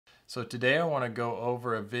So today I want to go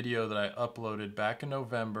over a video that I uploaded back in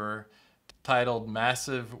November titled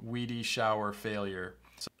Massive Wedi Shower Failure.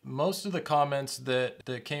 So most of the comments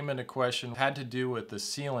that came into question had to do with the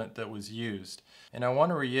sealant that was used. And I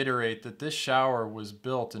want to reiterate that this shower was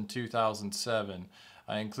built in 2007.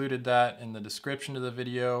 I included that in the description of the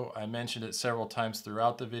video. I mentioned it several times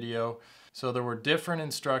throughout the video. So there were different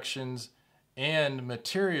instructions and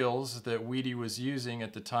materials that Wedi was using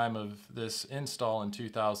at the time of this install in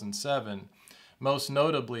 2007, most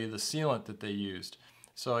notably the sealant that they used.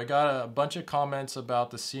 So I got a bunch of comments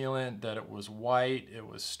about the sealant, that it was white, it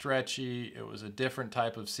was stretchy, it was a different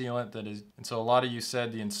type of sealant and so a lot of you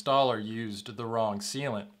said the installer used the wrong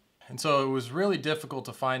sealant. And so it was really difficult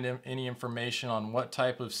to find any information on what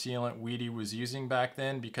type of sealant Wedi was using back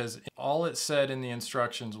then, because all it said in the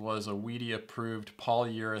instructions was a Wedi approved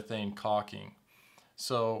polyurethane caulking.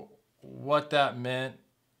 So what that meant,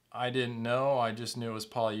 I didn't know. I just knew it was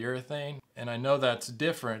polyurethane. And I know that's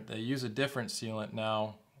different. They use a different sealant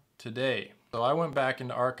now today. So I went back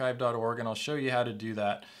into archive.org and I'll show you how to do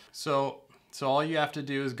that. So all you have to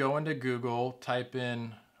do is go into Google, type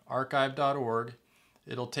in archive.org.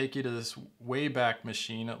 It'll take you to this Wayback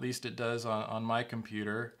Machine, at least it does on my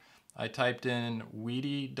computer. I typed in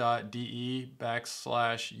wedi.de/USA,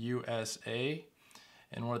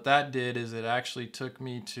 and what that did is it actually took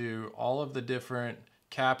me to all of the different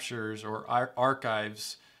captures or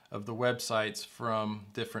archives of the websites from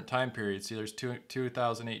different time periods. See, there's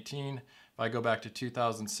 2018. If I go back to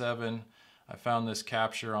 2007, I found this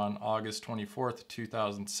capture on August 24th,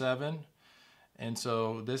 2007. And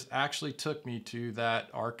so this actually took me to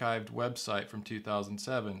that archived website from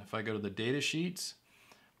 2007. If I go to the data sheets,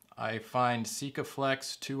 I find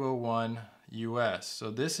Sikaflex 201 US. So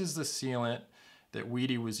this is the sealant that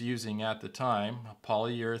Wedi was using at the time, a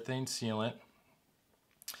polyurethane sealant.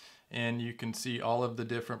 And you can see all of the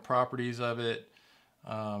different properties of it.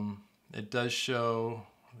 It does show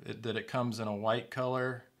that it comes in a white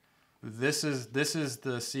color. This is the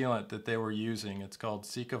sealant that they were using. It's called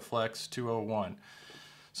Sikaflex 201.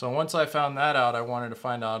 So once I found that out, I wanted to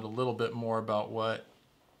find out a little bit more about what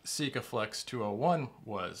Sikaflex 201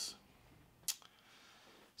 was.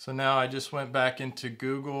 So now I just went back into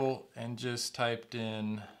Google and just typed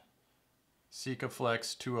in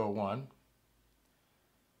Sikaflex 201.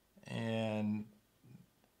 And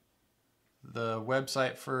the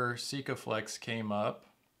website for Sikaflex came up.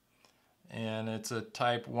 And it's a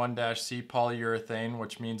type 1-C polyurethane,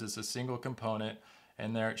 which means it's a single component,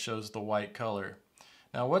 and there it shows the white color.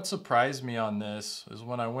 Now what surprised me on this is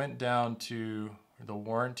when I went down to the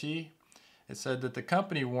warranty, it said that the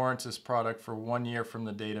company warrants this product for 1 year from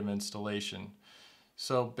the date of installation.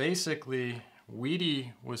 So basically,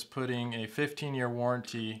 Wedi was putting a 15-year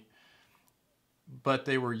warranty, but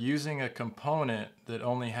they were using a component that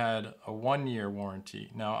only had a 1-year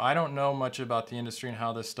warranty. Now, I don't know much about the industry and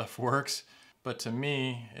how this stuff works, but to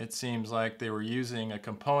me, it seems like they were using a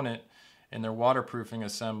component in their waterproofing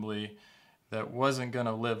assembly that wasn't going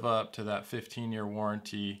to live up to that 15-year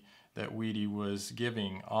warranty that Wedi was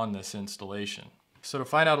giving on this installation. So to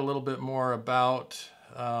find out a little bit more about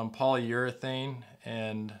polyurethane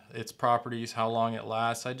and its properties, how long it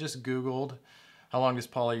lasts, I just Googled how long does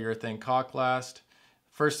polyurethane caulk last.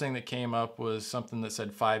 First thing that came up was something that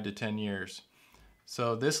said 5 to 10 years.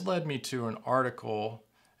 So this led me to an article,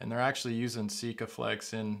 and they're actually using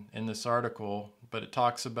Sikaflex in this article, but it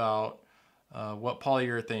talks about what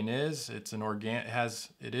polyurethane is. It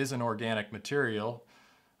is an organic material,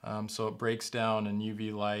 so it breaks down in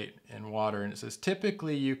UV light and water. And it says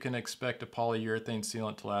typically you can expect a polyurethane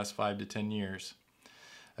sealant to last 5 to 10 years.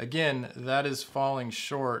 Again, that is falling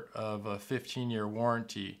short of a 15-year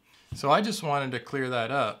warranty. So I just wanted to clear that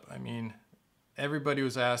up. I mean, everybody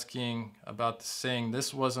was asking about saying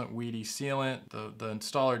this wasn't Wedi sealant, the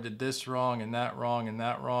installer did this wrong and that wrong and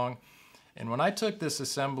that wrong. And when I took this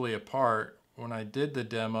assembly apart, when I did the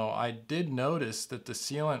demo, I did notice that the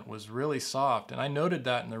sealant was really soft, and I noted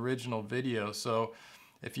that in the original video. So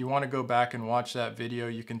if you want to go back and watch that video,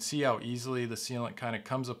 you can see how easily the sealant kind of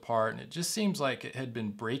comes apart, and it just seems like it had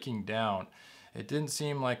been breaking down. It didn't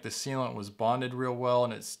seem like the sealant was bonded real well,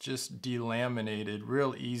 and it's just delaminated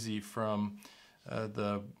real easy from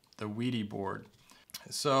the Wedi board.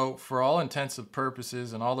 So for all intents and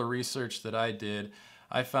purposes and all the research that I did,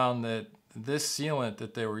 I found that this sealant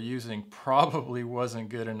that they were using probably wasn't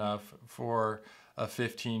good enough for a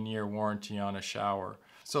 15-year warranty on a shower.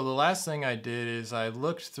 So the last thing I did is I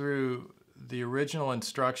looked through the original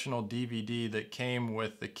instructional DVD that came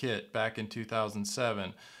with the kit back in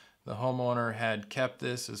 2007. The homeowner had kept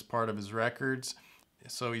this as part of his records,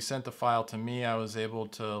 so he sent the file to me. I was able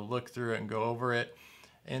to look through it and go over it.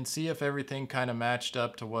 and see if everything kind of matched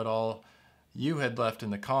up to what all you had left in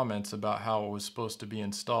the comments about how it was supposed to be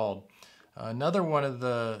installed. Another one of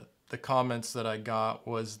the comments that I got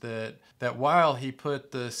was that while he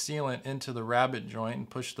put the sealant into the rabbet joint and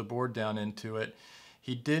pushed the board down into it,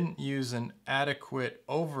 he didn't use an adequate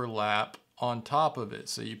overlap on top of it.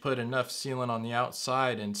 So you put enough sealant on the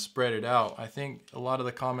outside and spread it out. I think a lot of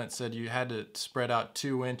the comments said you had to spread out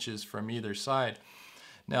 2 inches from either side.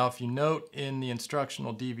 Now, if you note in the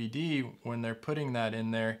instructional DVD, when they're putting that in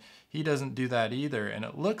there, he doesn't do that either. And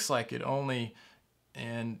it looks like it only,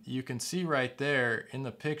 and you can see right there in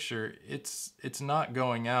the picture, it's not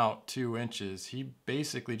going out 2 inches. He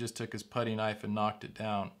basically just took his putty knife and knocked it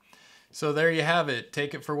down. So there you have it.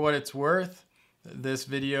 Take it for what it's worth. This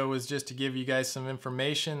video was just to give you guys some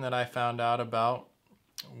information that I found out about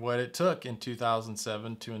what it took in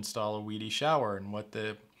 2007 to install a Wedi shower and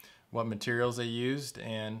what materials they used,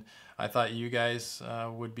 and I thought you guys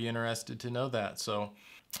would be interested to know that. So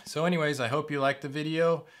anyways, I hope you liked the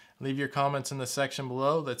video. Leave your comments in the section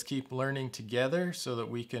below. Let's keep learning together so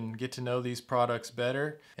that we can get to know these products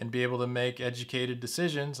better and be able to make educated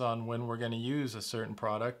decisions on when we're going to use a certain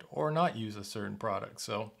product or not use a certain product.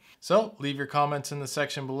 So leave your comments in the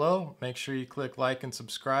section below. Make sure you click like and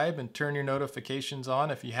subscribe and turn your notifications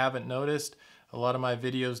on. If you haven't noticed, a lot of my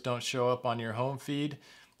videos don't show up on your home feed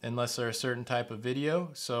unless they're a certain type of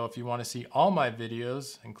video. So if you want to see all my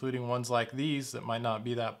videos, including ones like these that might not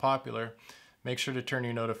be that popular, make sure to turn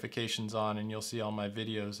your notifications on and you'll see all my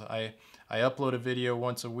videos. I upload a video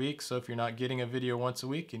once a week, so if you're not getting a video once a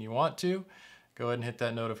week and you want to, go ahead and hit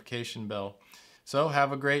that notification bell. So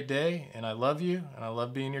have a great day, and I love you, and I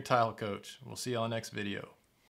love being your tile coach. We'll see you on the next video.